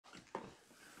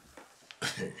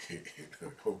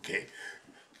Okay.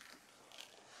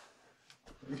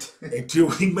 Until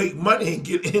we make money and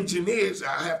get engineers,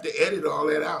 I have to edit all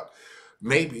that out.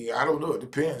 Maybe, I don't know. It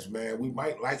depends, man. We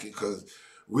might like it because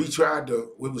we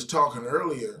was talking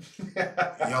earlier,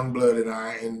 Youngblood and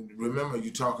I, and remember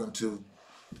you talking to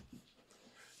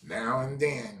now and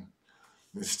then.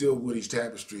 It's still Woody's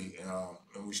Tapestry,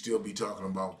 and we still be talking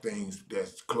about things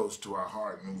that's close to our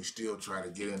heart, and we still try to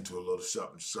get into a little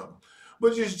something, something.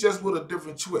 But it's just with a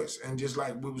different twist. And just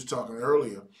like we was talking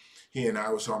earlier, he and I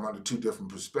was talking about the two different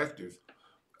perspectives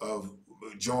of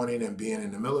joining and being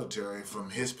in the military from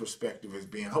his perspective as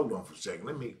being, hold on for a second,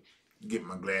 let me get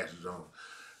my glasses on.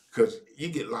 Because you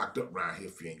get locked up around here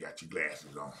if you ain't got your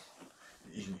glasses on.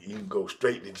 You can go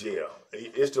straight to jail.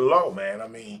 It's the law, man. I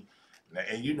mean,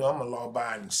 and you know I'm a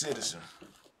law-abiding citizen.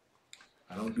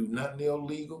 I don't do nothing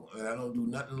illegal, and I don't do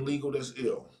nothing legal that's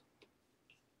ill.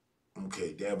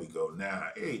 Okay, there we go. Now,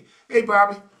 hey,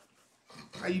 Bobby,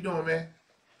 how you doing, man?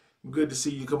 Good to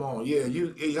see you. Come on, yeah.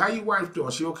 Hey, how your wife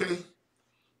doing? She okay?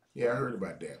 Yeah, I heard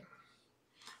about that.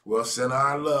 Well, send her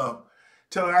our love.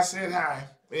 Tell her I said hi.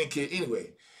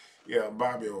 Anyway, yeah,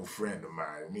 Bobby, old friend of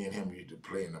mine. Me and him used to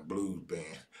play in a blues band.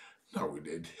 No, we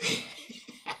didn't.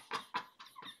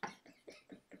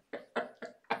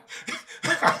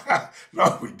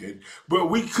 No, we didn't. But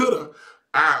we could have.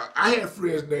 I had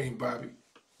friends named Bobby.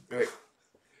 Hey.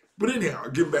 But anyhow,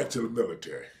 getting back to the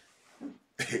military.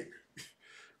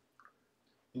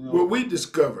 You know, what we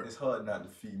discovered. It's hard not to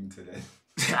feed into that.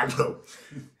 I know.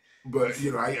 But,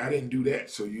 you know, I didn't do that.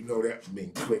 So, you know, that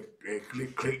means click,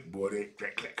 click, boy, they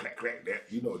clack, clack, clack, clack, that.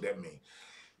 You know what that means.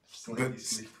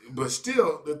 But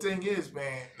still, the thing is,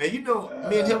 man, now, you know,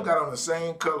 me and him got on the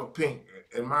same color pink,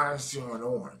 and mine's showing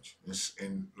orange.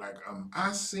 And like,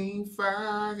 I seen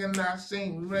fire and I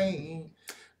seen rain.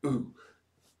 Ooh.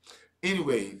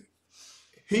 Anyway,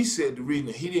 he said the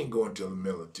reason he didn't go into the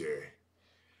military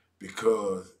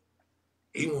because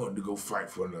he wanted to go fight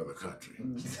for another country.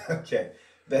 Okay.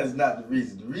 That's not the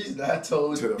reason. The reason I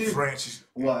told you. To the French.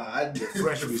 Why? I did the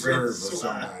French Reserve or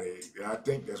somebody. I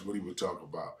think that's what he was talking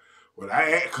about. But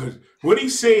because what he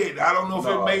said, I don't know if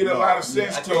it made a lot of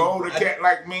sense to an older cat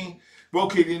like me. But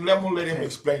okay, then let him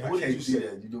explain. What did you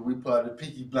say? You know, we part of the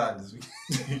Peaky Blinders.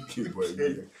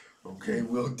 Okay.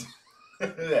 We'll do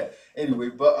that. Anyway,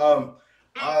 but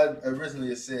I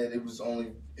originally said it was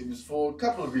for a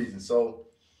couple of reasons. So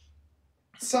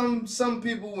some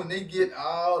people, when they get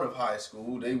out of high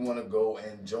school, they want to go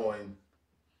and join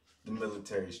the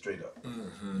military straight up.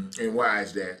 Mm-hmm. And why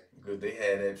is that? Because they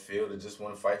had that feel to just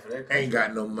want to fight for their country. Ain't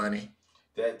got no money.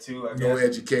 That too, I guess. No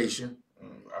education.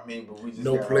 I mean, but we just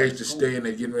no place to stay, and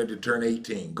they're getting ready to turn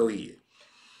 18. Go ahead.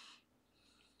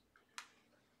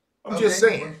 I'm just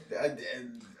saying.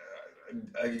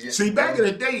 See, back in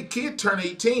the day, a kid turned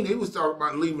 18, they was talking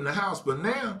about leaving the house, but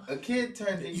now a kid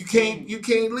turned 18. You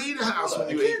can't leave the house when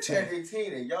you're 18. A kid turned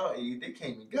 18, and y'all, they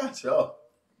came and got y'all.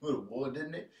 Little boy,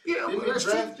 didn't they? Yeah, didn't well, they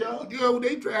draft y'all? Yeah,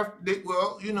 they drafted.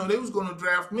 Well, you know, they was going to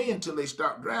draft me until they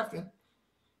stopped drafting.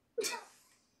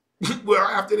 Well,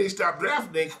 after they stopped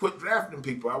drafting, they quit drafting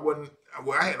people.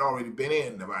 I had already been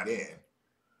in by then.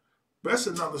 But that's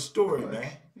another story,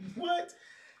 man. What?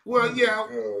 Well, yeah.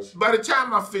 By the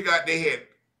time I figured out they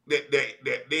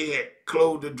had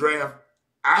closed the draft,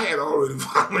 I had already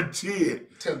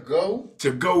volunteered to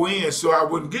go in, so I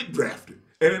wouldn't get drafted,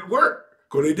 and it worked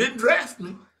because they didn't draft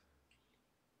me.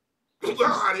 Well,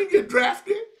 I didn't get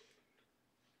drafted.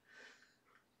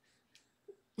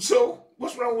 So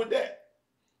what's wrong with that?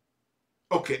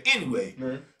 Okay, anyway,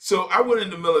 So I went in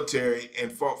the military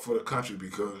and fought for the country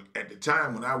because at the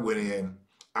time when I went in,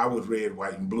 I was red,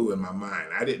 white, and blue in my mind.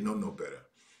 I didn't know no better.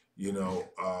 You know,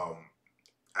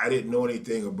 I didn't know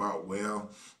anything about,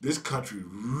 well, this country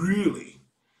really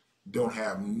don't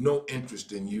have no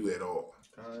interest in you at all.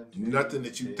 Nothing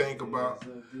that you think about,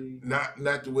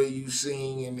 not the way you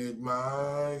sing in it,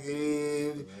 my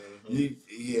head. They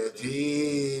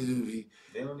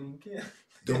don't even care.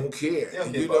 Don't care.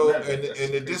 You know,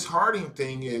 and the disheartening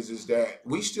thing is that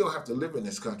we still have to live in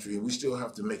this country and we still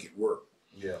have to make it work.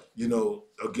 Yeah. You know,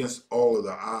 against all of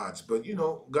the odds. But, you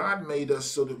know, God made us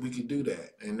so that we could do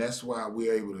that. And that's why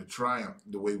we're able to triumph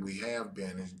the way we have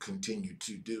been and continue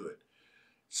to do it.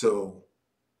 So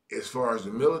as far as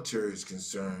the military is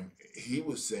concerned, he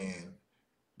was saying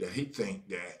that he think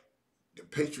that the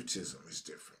patriotism is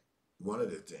different. One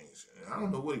of the things. And I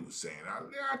don't know what he was saying.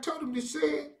 I told him to say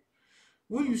it.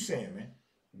 What are you saying, man?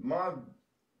 My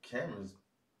camera's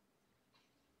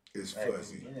it's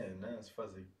fuzzy. Yeah, now it's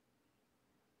fuzzy.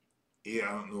 Yeah,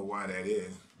 I don't know why that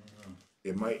is. Mm-hmm.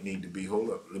 It might need to be,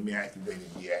 hold up, let me activate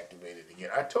and deactivate it again.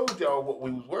 I told y'all what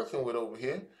we was working with over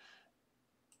here.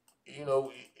 you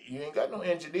know, you ain't got no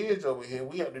engineers over here.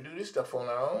 We have to do this stuff on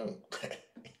our own.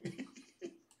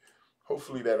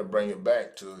 Hopefully that'll bring it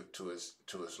back to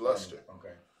its luster,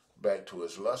 Okay. back to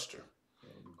its luster.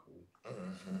 That'd be cool.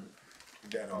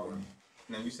 That'll work.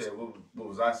 Now you said what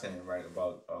was I saying right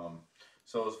about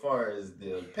so as far as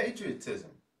the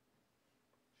patriotism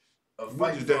of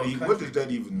What fighting does for that a even, what country does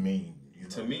that even mean? You know?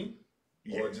 to me,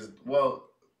 Yeah. or just well,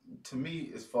 to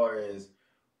me as far as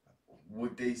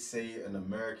what they say an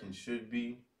American should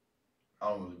be, I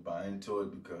don't really buy into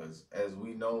it because as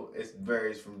we know, it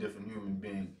varies from different human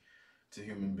being to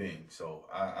human being. So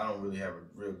I don't really have a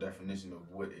real definition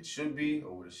of what it should be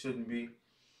or what it shouldn't be.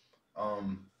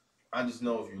 Um, I just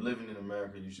know if you're living in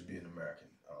America, you should be an American.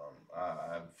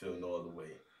 I feel no other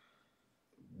way.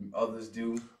 Others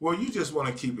do. Well, you just want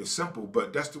to keep it simple,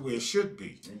 but that's the way it should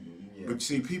be. Yeah. But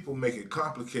see, people make it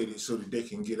complicated so that they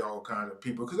can get all kinds of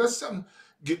people, because that's something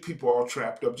get people all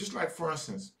trapped up. Just like, for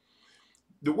instance,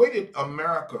 the way that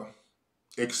America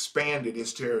expanded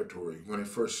its territory when it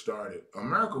first started,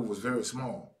 America was very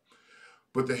small.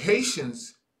 But the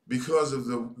Haitians, because of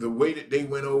the way that they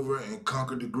went over and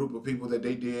conquered the group of people that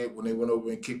they did when they went over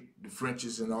and kicked the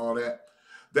Frenches and all that,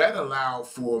 that allowed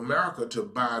for America to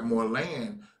buy more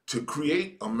land to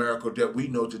create America that we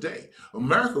know today.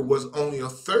 America was only a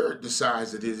third the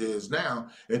size that it is now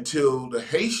until the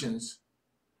Haitians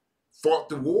fought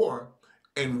the war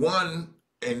and won,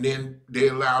 and then they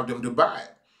allowed them to buy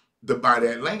it, to buy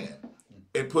that land.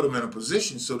 It put them in a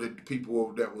position so that the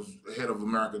people that was head of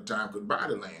America at the time could buy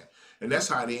the land. And that's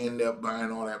how they ended up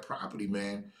buying all that property,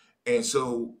 man. And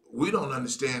so we don't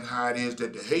understand how it is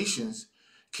that the Haitians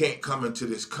can't come into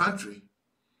this country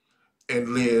and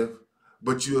live,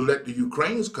 but you'll let the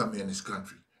Ukrainians come in this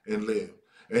country and live.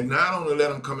 And not only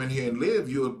let them come in here and live,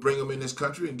 you'll bring them in this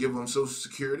country and give them Social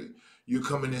Security. You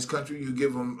come in this country, you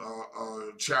give them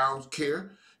child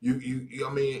care. I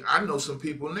mean, I know some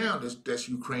people now that's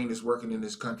Ukraine that's working in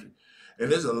this country, and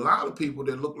there's a lot of people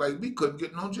that look like we couldn't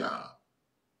get no job.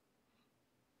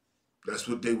 That's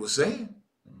what they were saying.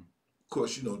 Of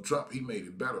course, you know, Trump, he made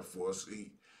it better for us.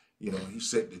 He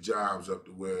set the jobs up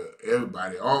to where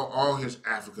everybody, all his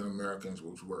African Americans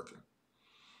was working.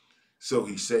 So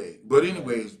he said. But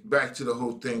anyways, back to the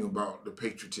whole thing about the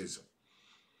patriotism.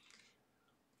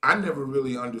 I never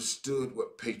really understood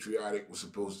what patriotic was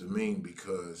supposed to mean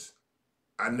because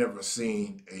I never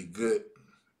seen a good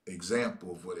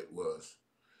example of what it was.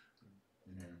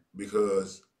 Mm-hmm.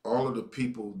 Because all of the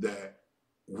people that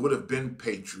would have been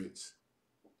patriots,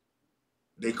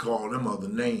 they call them other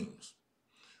names.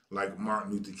 Like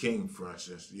Martin Luther King, for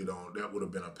instance, that would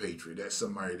have been a patriot. That's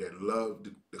somebody that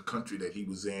loved the country that he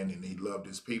was in and he loved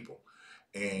his people.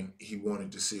 And he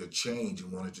wanted to see a change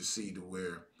and wanted to see to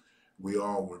where we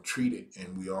all were treated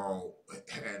and we all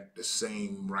had the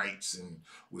same rights and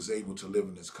was able to live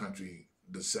in this country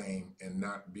the same and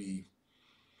not be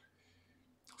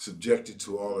subjected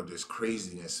to all of this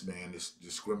craziness, man, this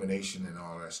discrimination and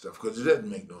all that stuff, because it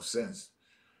doesn't make no sense.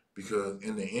 Because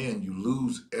in the end, you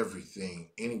lose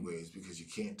everything anyways because you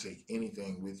can't take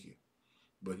anything with you.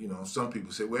 But, some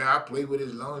people say, well, I play with it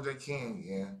as long as I can.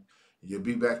 Yeah, you'll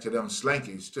be back to them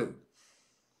slankies too.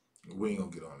 We ain't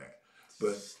going to get on that.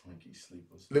 But Slinky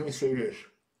sleepers. Let me say this.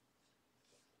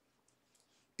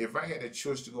 If I had a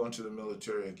choice to go into the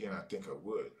military again, I think I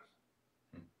would.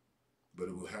 But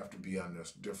it would have to be under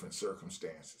different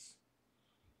circumstances.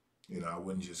 I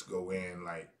wouldn't just go in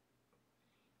like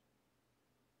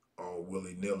all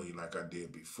willy-nilly like I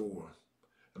did before.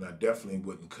 And I definitely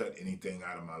wouldn't cut anything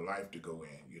out of my life to go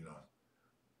in,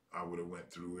 I would have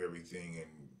went through everything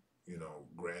and,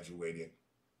 graduated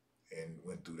and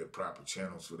went through the proper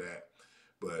channels for that.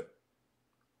 But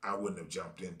I wouldn't have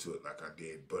jumped into it like I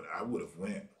did, but I would have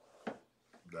went.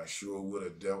 I sure would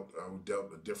have dealt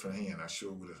a different hand. I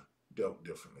sure would have dealt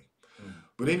differently.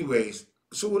 But anyways,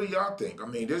 so what do y'all think? I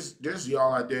mean, there's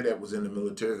y'all out there that was in the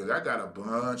military, because I got a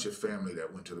bunch of family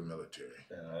that went to the military.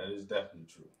 Yeah, that is definitely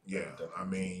true. Yeah, I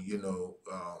mean,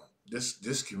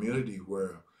 this community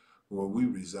where we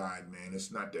reside, man,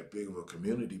 it's not that big of a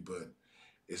community, but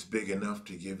it's big enough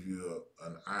to give you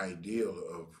an idea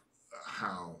of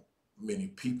how many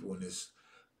people in this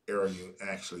area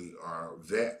actually are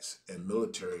vets and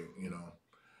military,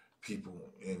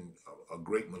 people, and a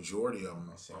great majority of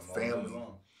them are family.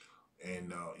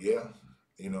 And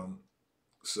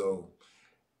so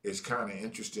it's kind of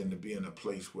interesting to be in a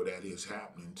place where that is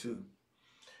happening too.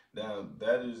 Now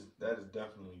that is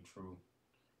definitely true,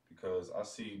 because I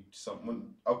see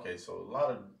someone. Okay, so a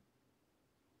lot of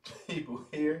people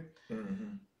here.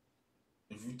 Mm-hmm.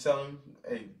 If you tell them,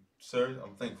 "Hey, sir,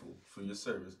 I'm thankful for your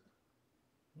service,"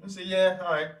 I say, "Yeah,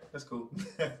 all right, that's cool."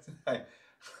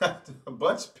 A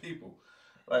bunch of people.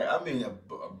 Like I mean, a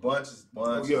Oh bunch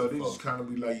yeah, of they just folks. kind of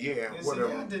be like, yeah, They say, whatever,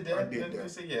 yeah, I did I that. did They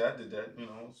that. say, yeah, I did that.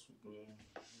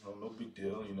 No big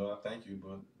deal. I thank you,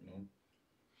 but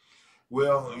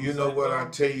Well, you it's know like, what I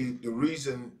well, tell you, the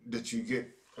reason that you get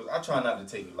because I try not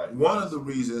to take it like one of once. the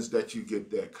reasons that you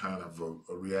get that kind of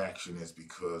a reaction is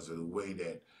because of the way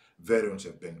that veterans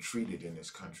have been treated in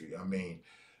this country. I mean,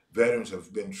 veterans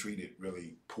have been treated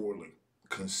really poorly,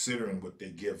 considering what they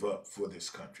give up for this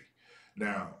country.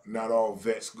 Now, not all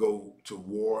vets go to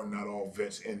war, not all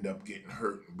vets end up getting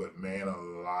hurt, but man, a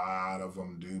lot of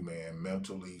them do, man,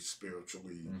 mentally,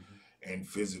 spiritually, Hmm. and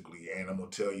physically. And I'm gonna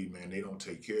tell you, man, they don't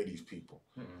take care of these people.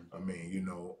 Hmm. I mean, you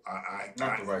know,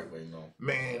 Not the right way, no.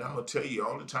 man, I'm gonna tell you,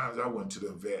 all the times I went to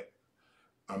the vet,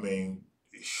 I mean,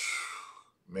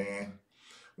 man,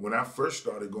 when I first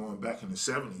started going back in the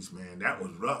 '70s, man, that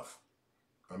was rough.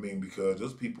 I mean, because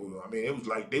those people, I mean, it was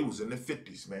like they was in the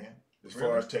 '50s, man. As far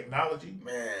Really? as technology,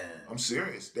 Man. I'm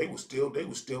serious. They was still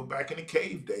back in the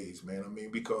cave days, man. I mean,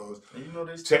 because And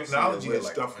they still say that technology we're and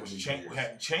like stuff was 100 years.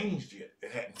 hadn't changed yet.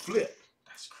 It hadn't flipped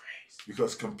That's crazy.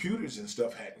 because computers and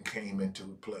stuff hadn't came into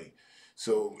play.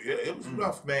 So it was Mm.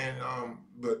 rough, man.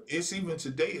 But it's even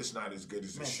today, it's not as good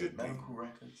as it Man, should be. medical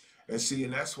records. And see,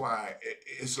 and that's why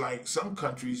it's like some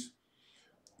countries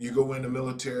you go in the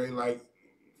military, like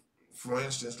for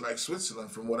instance, like Switzerland.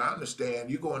 From what I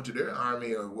understand, you go into their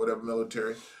army or whatever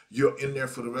military, you're in there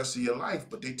for the rest of your life,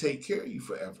 but they take care of you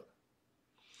forever.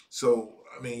 So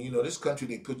I mean, you know, this country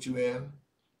they put you in,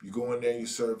 you go in there, you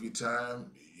serve your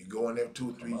time, you go in there two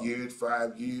or Come three out. years,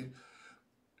 5 years,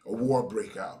 a war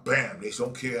break out. Bam! They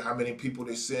don't care how many people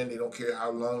they send. They don't care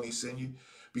how long they send you,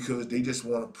 because they just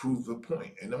want to prove the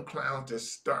point. And them clowns that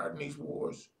starting these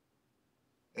wars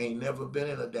ain't never been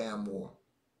in a damn war.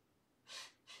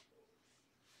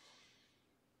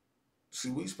 See,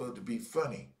 we supposed to be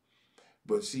funny,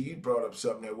 but see, you brought up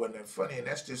something that wasn't that funny, and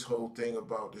that's this whole thing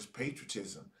about this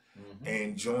patriotism Hmm.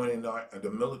 and joining the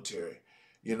military.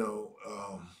 You know,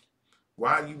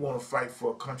 why you want to fight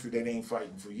for a country that ain't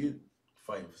fighting for you?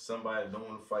 Fighting for somebody that don't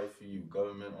want to fight for you.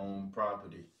 Government owned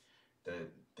property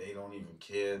that they don't even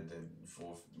care that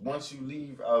for once you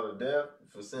leave out of their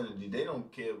vicinity, they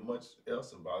don't care much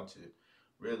else about you,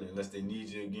 really, unless they need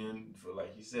you again for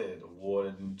like you said, the war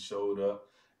that done showed up,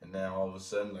 and now all of a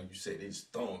sudden, like you said, they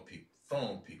just throwing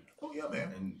people, Oh yeah,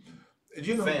 man. and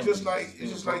You know, just families like just it's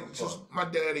being just broke like apart. just my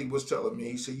daddy was telling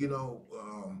me. He said, you know,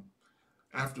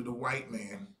 after the white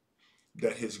man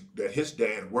that his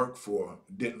dad worked for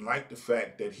didn't like the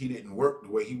fact that he didn't work the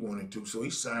way he wanted to, so he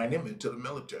signed him into the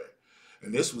military.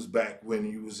 And this was back when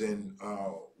he was in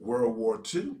World War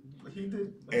II, He did. He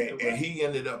and, did and what? he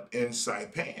ended up in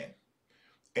Saipan.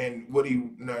 And what he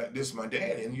now, this is my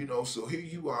dad, and you know, so here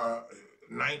you are,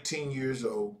 19 years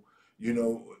old, you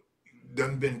know,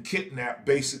 done been kidnapped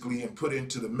basically and put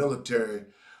into the military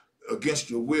against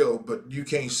your will, but you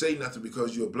can't say nothing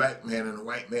because you're a black man and a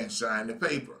white man signed the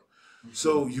paper. Hmm.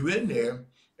 So you in there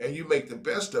and you make the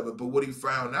best of it. But what he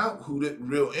found out, who the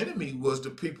real enemy was, the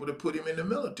people that put him in the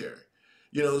military.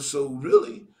 You know, so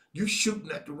really, you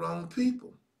shooting at the wrong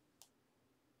people.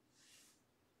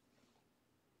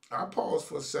 I pause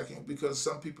for a second because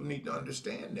some people need to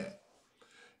understand that.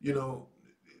 You know,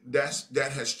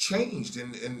 that has changed,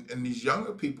 and these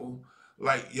younger people,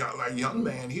 like young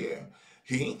man here,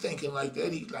 he ain't thinking like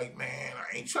that. He's like, man,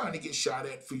 I ain't trying to get shot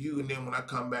at for you, and then when I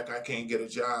come back, I can't get a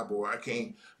job or I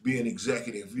can't be an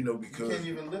executive, you know, You because can't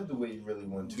even live the way you really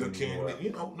want to you anymore. can't,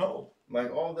 you know, no.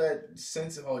 Like all that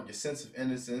sense of all your sense of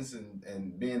innocence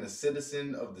and being a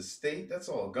citizen of the state, that's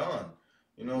all gone.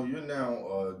 You're now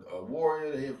a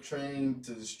warrior. They have trained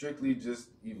to strictly just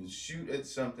either shoot at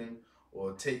something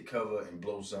or take cover and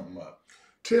blow something up.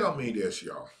 Tell me this,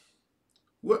 y'all.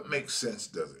 What makes sense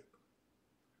does it?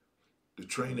 To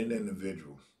train an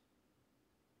individual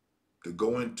to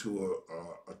go into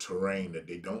a terrain that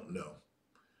they don't know,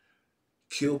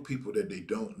 kill people that they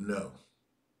don't know,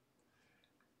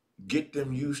 get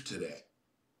them used to that,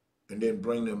 and then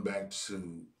bring them back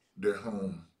to their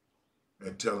home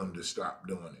and tell them to stop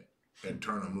doing it and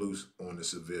turn them loose on the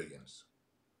civilians.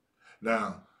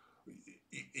 Now,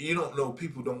 you don't know,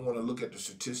 people don't want to look at the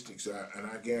statistics, and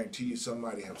I guarantee you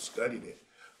somebody have studied it.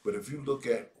 But if you look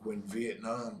at when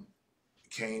Vietnam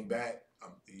came back,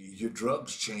 your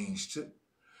drugs changed too,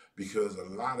 because a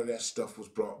lot of that stuff was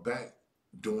brought back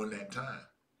during that time.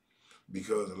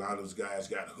 Because a lot of those guys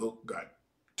got hooked, got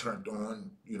turned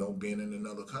on, you know, being in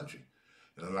another country.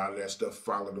 And a lot of that stuff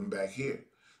followed them back here.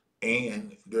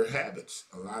 And their habits.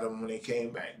 A lot of them, when they came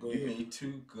back, go You ahead. made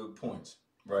two good points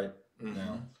right Mm-hmm.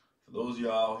 now. For those of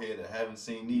y'all out here that haven't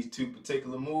seen these two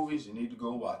particular movies, you need to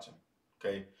go watch them.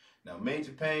 Okay. Now,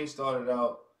 Major Payne started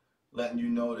out letting you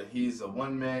know that he's a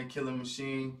one-man killing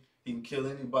machine. He can kill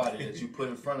anybody that you put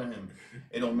in front of him.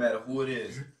 It don't matter who it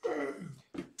is.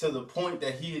 To the point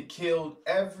that he had killed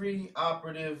every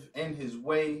operative in his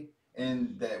way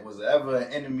and that was ever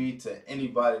an enemy to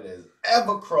anybody that's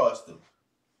ever crossed him.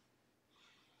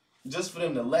 Just for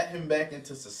them to let him back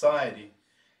into society,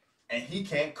 and he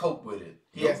can't cope with it.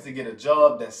 He has to get a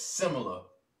job that's similar,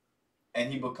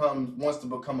 and he wants to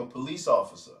become a police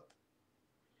officer.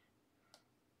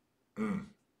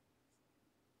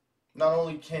 Not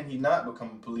only can he not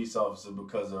become a police officer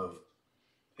because of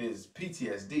his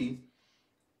PTSD,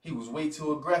 he was way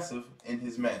too aggressive in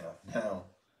his manner. Now,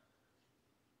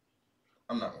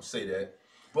 I'm not gonna say that,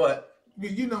 but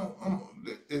you know,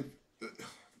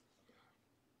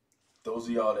 those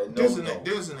of y'all that know,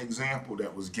 there's an example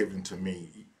that was given to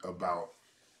me about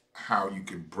how you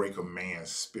can break a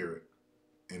man's spirit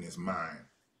in his mind,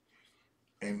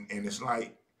 and it's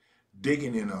like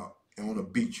digging on a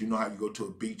beach. You know how you go to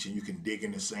a beach and you can dig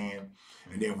in the sand,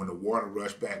 and then when the water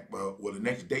rush back, well, the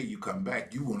next day you come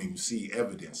back, you won't even see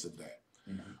evidence of that.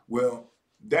 Mm-hmm. Well,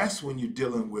 that's when you're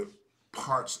dealing with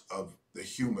parts of the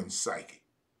human psyche.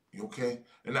 Okay,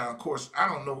 and now of course I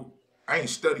don't know, I ain't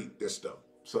studied this stuff,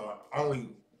 so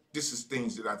this is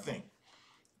things that I think.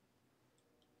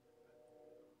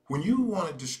 When you want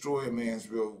to destroy a man's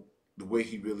the way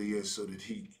he really is, so that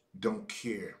he don't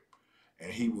care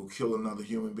and he will kill another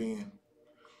human being,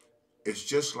 it's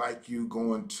just like you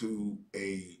going to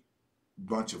a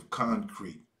bunch of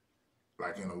concrete,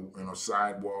 like in a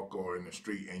sidewalk or in the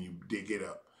street, and you dig it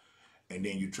up, and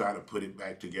then you try to put it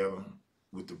back together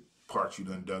with the parts you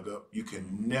done dug up. You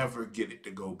can never get it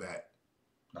to go back.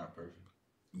 Not perfect.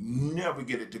 Never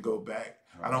get it to go back.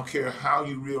 I don't care how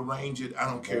you rearrange it. I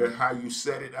don't care how you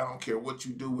set it. I don't care what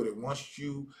you do with it. Once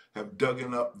you have dug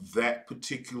up that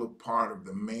particular part of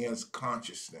the man's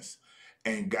consciousness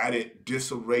and got it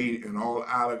disarrayed and all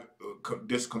out of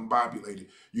discombobulated,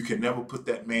 you can never put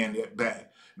that man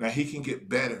back. Now he can get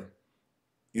better,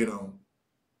 you know,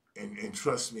 and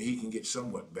trust me, he can get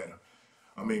somewhat better.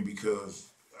 I mean,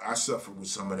 because I suffer with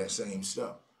some of that same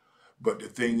stuff. But the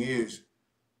thing is,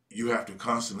 you have to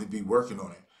constantly be working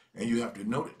on it, and you have to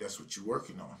know that that's what you're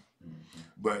working on. Mm-hmm.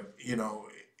 But, you know,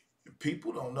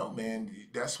 people don't know, man.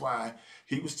 That's why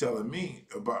he was telling me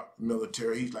about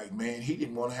military. He's like, man, he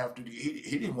didn't want to have to,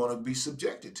 he didn't want to be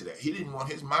subjected to that. He didn't want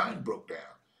his mind broke down.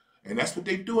 And that's what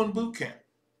they do in boot camp.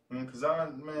 Because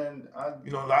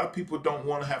you know, a lot of people don't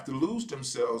want to have to lose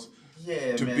themselves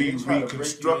to man, be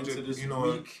reconstructed.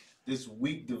 This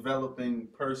weak developing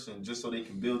person just so they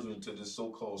can build you into this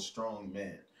so-called strong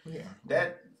man. Yeah.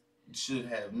 That should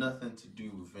have nothing to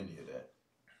do with any of that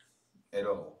at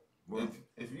all. Well,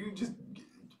 if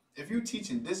you're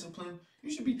teaching discipline,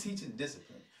 you should be teaching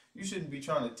discipline. You shouldn't be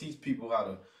trying to teach people how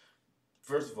to,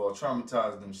 first of all,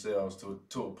 traumatize themselves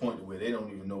to a point where they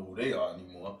don't even know who they are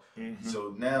anymore. Mm-hmm.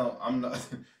 So now I'm not.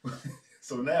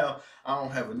 So now I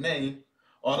don't have a name.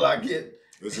 All I get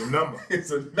is a number. It's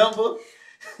a number.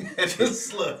 It's a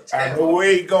sludge. I know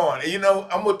where he going. You know,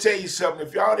 I'm gonna tell you something.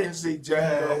 If y'all didn't see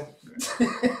Django,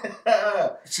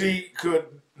 could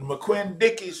McQuinn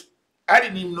Dickies. I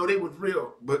didn't even know they was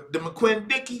real, but the McQuinn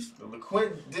Dickies. The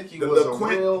McQuinn Dickie was a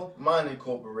real mining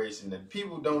corporation, and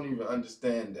people don't even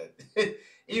understand that.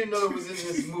 Even though it was in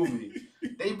this movie,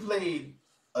 they played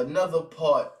another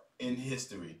part in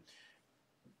history.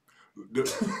 Did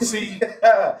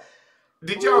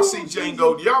y'all see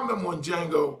Django? Do y'all remember when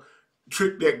Django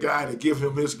tricked that guy to give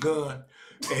him his gun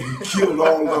and he killed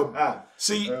all of them?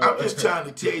 See, I'm just trying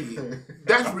to tell you,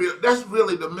 that's real. That's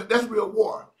real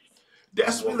war.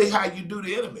 That's really how you do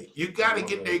the enemy. You got to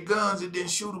get their guns and then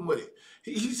shoot them with it.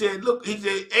 He said, look, he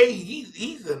said, hey,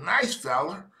 he's a nice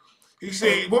fella. He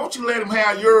said, won't you let him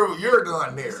have your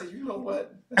gun there? He said, you know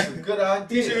what? That's a good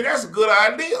idea. He said, that's a good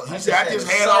idea. He said, I just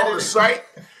had all the sight.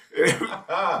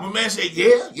 My man said,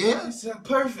 yeah. He said,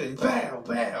 perfect. Bow,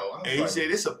 bow. And he said,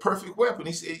 it's a perfect weapon.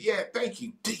 He said, yeah, thank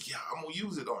you. I'm going to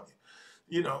use it on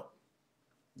you. You know.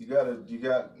 You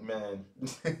got, man.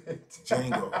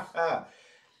 Django.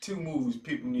 2 movies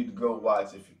people need to go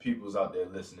watch if people's out there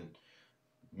listening.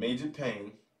 Major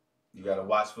Payne, you got to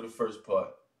watch for the first part,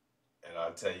 and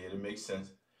I'll tell you it makes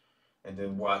sense. And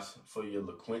then watch for your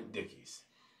LaQuint Dickies.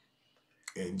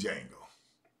 And Django.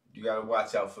 You got to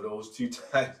watch out for those 2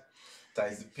 types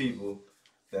of people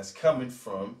that's coming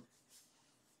from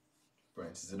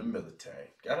branches of the military.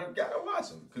 Gotta watch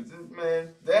them. Because,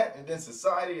 man, that and then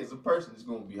society as a person is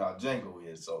going to be how Django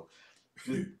is. So,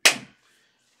 just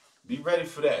be ready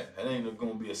for that. That ain't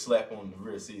going to be a slap on the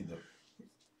wrist either.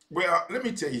 Well, let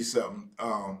me tell you something.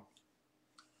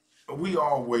 we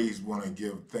always want to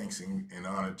give thanks and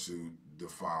honor to the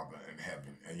Father in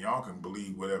heaven. And y'all can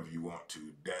believe whatever you want to.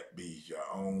 That be your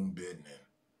own business.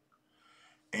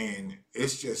 And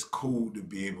it's just cool to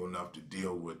be able enough to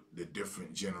deal with the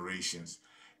different generations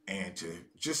and to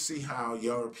just see how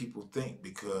younger people think,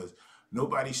 because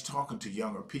nobody's talking to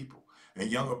younger people.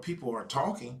 And younger people are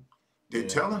talking. They're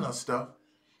telling us stuff,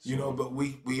 you know, but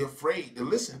we afraid to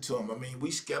listen to them. I mean,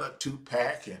 we scared of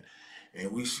Tupac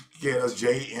and we scared of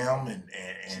JM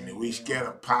and we scared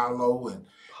of Paolo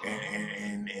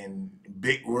and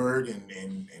Big Word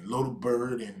and Little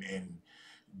Bird and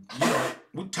you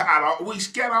know, we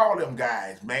scared all them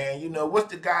guys, man. You know,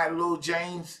 what's the guy, Lil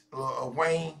James,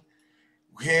 Wayne,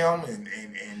 him and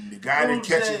the guy Lil that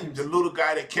catches James. the little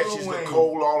guy that catches Lil the Wayne.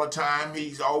 cold all the time.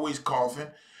 He's always coughing.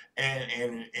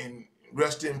 And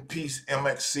rest in peace,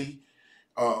 MXC.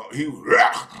 He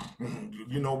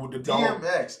you know, with the dog.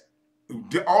 DMX.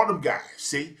 All them guys,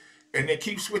 see? And they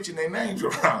keep switching their names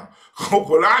around.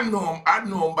 Well, I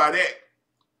know him by that.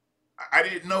 I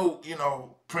didn't know, you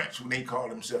know, Prince when they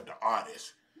called himself the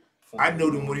artist. I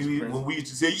knew them when we used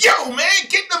to say, "Yo, man,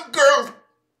 get them girls."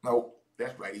 No,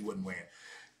 that's right. He wasn't wearing.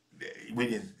 We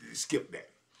didn't skip that.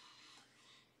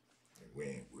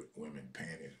 Wearing women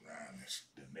panties around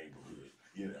the neighborhood,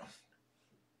 you know.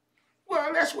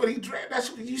 Well, that's what he dressed. That's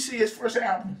what you see his first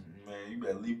album. Man, you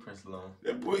better leave Prince alone.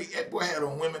 That boy had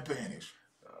on women panties.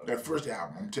 That first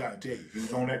album, I'm trying to tell you, he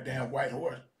was on that damn white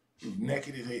horse. He was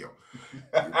naked as hell.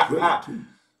 Pretty too.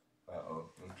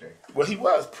 Okay. Well, he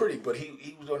was pretty, but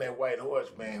he was on that white horse,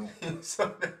 man. And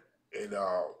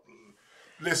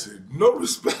listen, no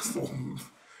respect for him.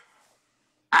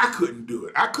 I couldn't do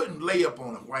it. I couldn't lay up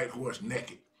on a white horse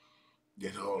naked.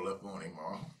 Get all up on him,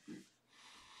 all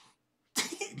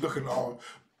looking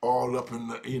all up in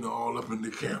the, you know, all up in the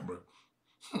camera.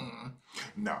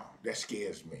 No, that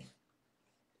scares me.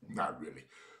 Not really,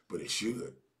 but it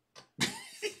should.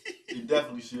 You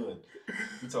definitely should.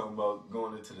 You talking about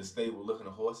going into the stable looking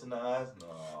a horse in the eyes? No.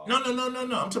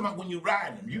 I'm talking about when you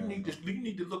ride him. You need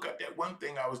to look at that one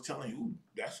thing I was telling you. Ooh,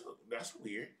 that's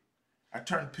weird. I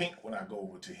turn pink when I go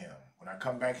over to him. When I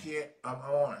come back here, I'm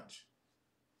orange.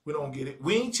 We don't get it.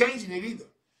 We ain't changing it either.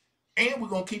 And we're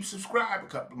gonna keep subscribed a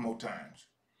couple more times.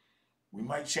 We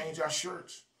might change our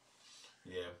shirts.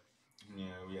 Yeah.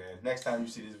 Next time you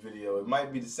see this video, it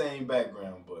might be the same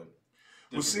background, but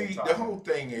well, see, the whole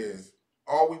thing is,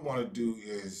 all we want to do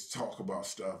is talk about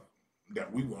stuff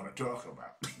that we want to talk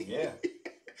about. Yeah.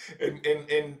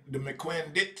 and the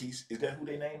McQuinn Ditkies, is that who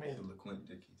their name is? The McQuinn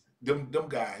Ditkies. Them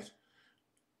guys.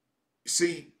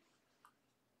 See,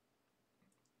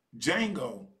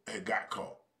 Django had got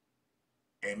caught,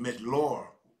 and Miss Laura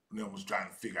was trying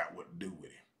to figure out what to do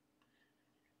with him.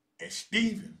 And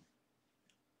Steven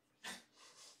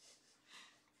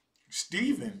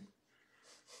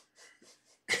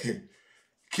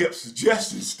kept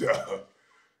suggesting stuff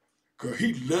because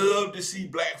he loved to see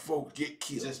black folk get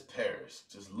killed. Just perish.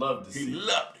 Just loved to see. He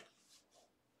loved it.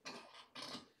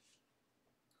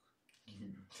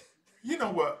 You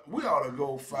know what? We ought to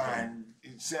go find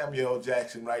Samuel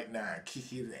Jackson right now and kick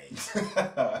his ass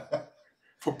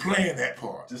for playing that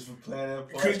part. Just for playing that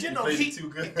part? Because, you know, he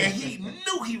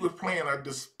knew he was playing a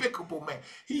despicable man.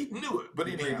 He knew it, but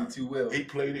he played it too well. He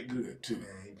played it good, too.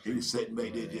 Man, he was sitting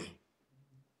back there just...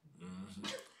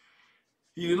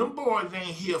 them boys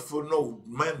ain't here for no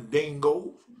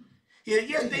mandingos.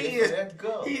 Yes, they is.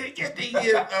 Yes, they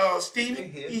is,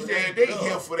 Stephen. He said they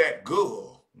here for that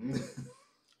girl.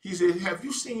 He said, have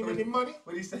you seen any money?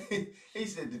 What he said? He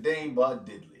said that they ain't about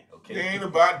diddly, okay? They ain't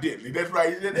about diddly. That's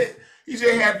right. He said that. He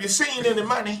said, have you seen any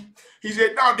money? He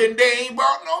said, no, then they ain't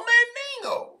bought no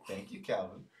mandingo. Thank you,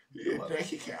 Calvin. Yeah,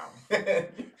 thank you, Calvin.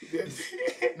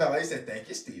 No, he said, thank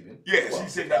you, Stephen. Yes, he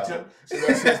said that too. So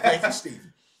I said, thank you,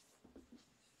 Stephen.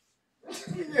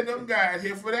 He said, them guys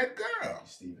here for that girl. Thank you,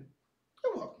 Stephen.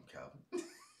 You're welcome,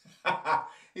 Calvin.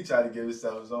 He tried to give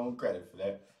himself his own credit for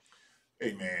that.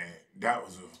 Hey man, that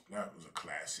was a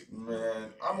classic.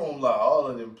 Man, I'm gonna lie, all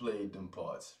of them played them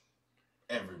parts.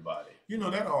 Everybody. You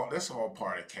know that's all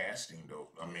part of casting though.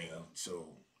 I mean, so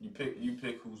you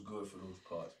pick who's good for those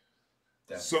parts.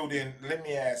 So then let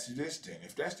me ask you this then.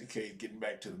 If that's the case, getting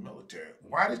back to the military,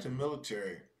 why does the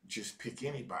military just pick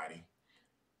anybody?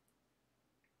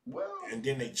 Well, and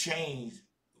then they changed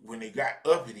when they got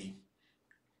uppity.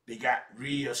 They got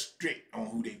real strict on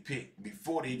who they picked.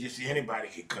 Before they just anybody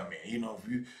could come in. You know,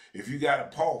 if you got a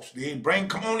pulse, they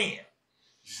come on in.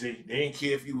 You see, they didn't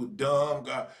care if you were dumb.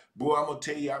 God, boy, I'm gonna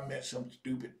tell you, I met some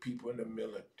stupid people in the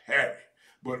military.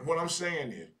 But what I'm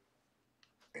saying is,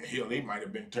 and hell, they might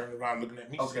have been turning around looking at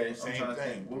me saying the same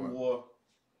thing. What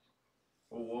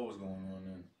war was going on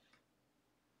then?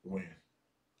 When?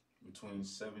 Between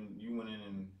you went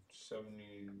in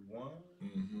 71.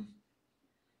 Mm-hmm.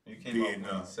 You came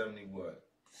Vietnam. out in 70 what?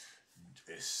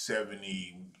 It's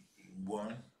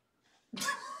 71.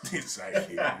 It's like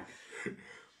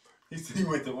He said he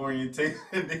went to orientation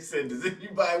and they said, "Does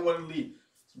anybody want to leave?"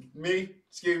 Me?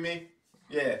 Excuse me?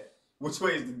 Yeah. Which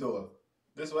way is the door?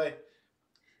 This way?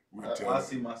 I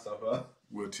see myself, huh?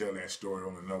 We'll tell that story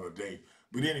on another day.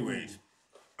 But anyways,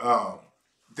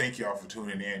 thank y'all for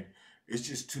tuning in. It's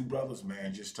just two brothers,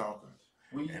 man, just talking.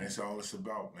 And it's all it's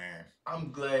about, man.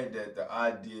 I'm glad that the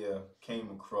idea came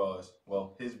across,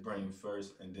 well, his brain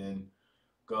first, and then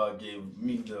God gave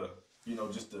me the,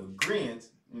 just the agreement,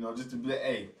 just to be like,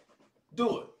 hey,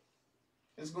 do it.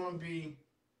 It's gonna be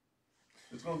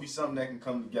something that can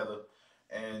come together.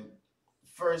 And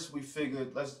first we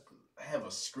figured let's have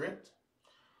a script,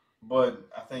 but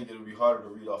I think it'll be harder to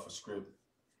read off a script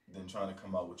than trying to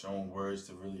come out with your own words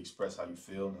to really express how you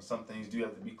feel. And some things do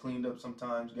have to be cleaned up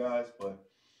sometimes, guys, but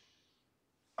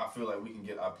I feel like we can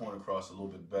get our point across a little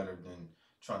bit better than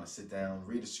trying to sit down,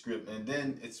 read a script, and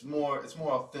then it's more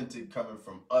authentic coming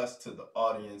from us to the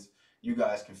audience. You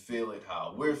guys can feel it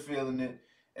how we're feeling it,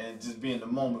 and just be in the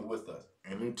moment with us.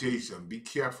 And let me tell you something, be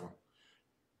careful.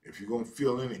 If you're gonna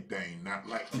feel anything, not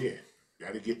like that,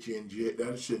 that'll get you in jail,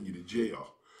 that'll send you to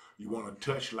jail. You wanna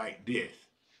touch like this.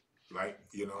 Like,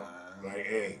 like,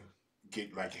 hey,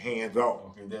 get like hands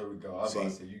off. Okay, there we go. I was about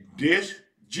to say you. This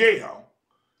jail,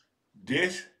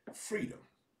 this freedom.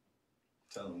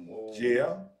 Tell them, whoa.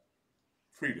 Jail,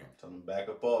 freedom. Tell them back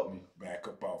up off me. Back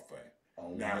up off that. I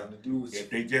don't Now, want nothing to do with if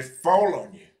they just fall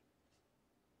on you,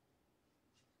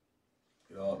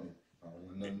 get off me. I don't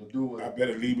want nothing to do with I it.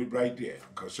 better leave it right there,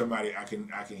 because somebody I can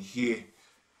hear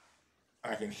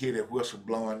the whistle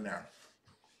blowing now.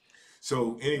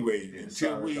 So anyway,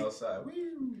 until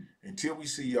we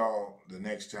see y'all the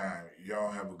next time, y'all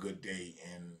have a good day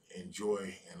and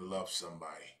enjoy and love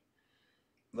somebody.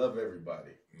 Love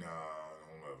everybody. No, I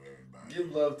don't love everybody.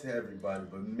 Give love to everybody,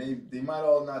 but maybe they might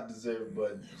all not deserve it,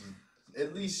 but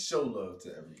at least show love to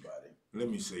everybody. Let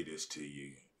me say this to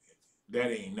you.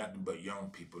 That ain't nothing but young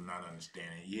people not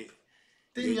understanding yet.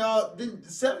 The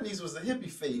 70s was a hippie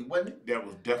phase, wasn't it? That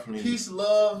was definitely peace,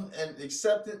 love, and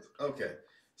acceptance. Okay.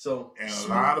 So and a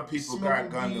lot of people got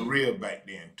gun to real back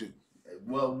then too.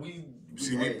 Well, we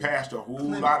passed a whole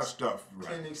lot of stuff. Right?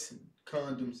 Clinics,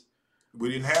 condoms. We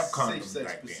didn't have condoms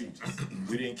back then.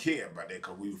 We didn't care about that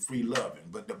because we were free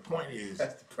loving. But the point is,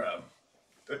 that's the problem.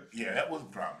 Yeah, that was the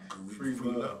problem.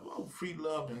 Free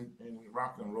love and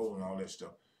rock and roll and all that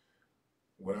stuff.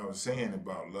 What I was saying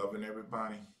about loving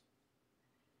everybody,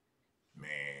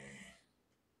 man,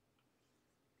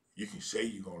 you can say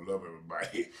you're gonna love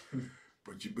everybody.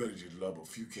 But you better just love a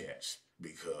few cats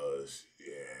because,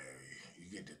 you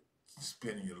get to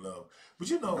spending your love. But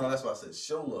no, that's why I said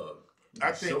show love.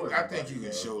 I think you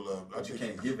can show love. But you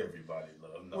can't give everybody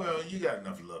love. No. Well, you got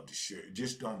enough love to share.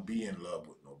 Just don't be in love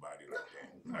with nobody like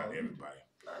that. Not everybody.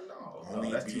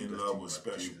 Only be in love with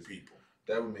special people.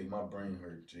 That would make my brain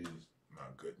hurt. Jesus.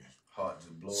 My goodness. Heart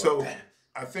just blow up. So,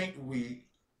 I think we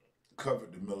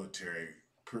covered the military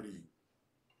pretty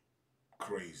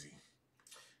crazy.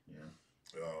 Yeah.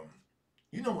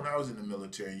 When I was in the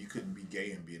military, you couldn't be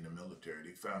gay and be in the military.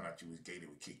 They found out you was gay, they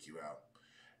would kick you out.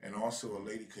 And also, a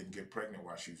lady couldn't get pregnant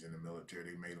while she was in the military.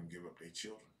 They made them give up their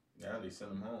children. Yeah, they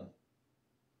sent them home.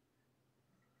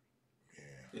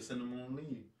 Yeah. They sent them on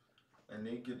leave. And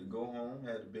they get to go home,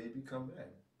 have the baby, come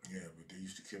back. Yeah, but they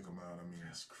used to kick them out. I mean,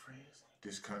 that's crazy.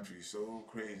 This country is so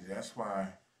crazy. That's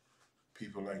why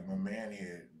people like my man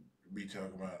here be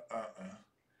talking about,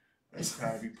 It's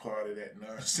time to be part of that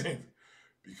nonsense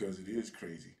because it is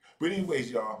crazy. But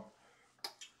anyways, y'all,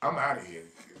 I'm out of here.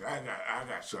 I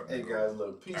got something to go. Hey guys,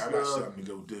 look, peace, I got something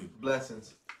to go do.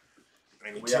 Blessings.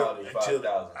 And we Audi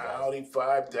 5,000. Audi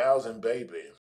 5,000, baby.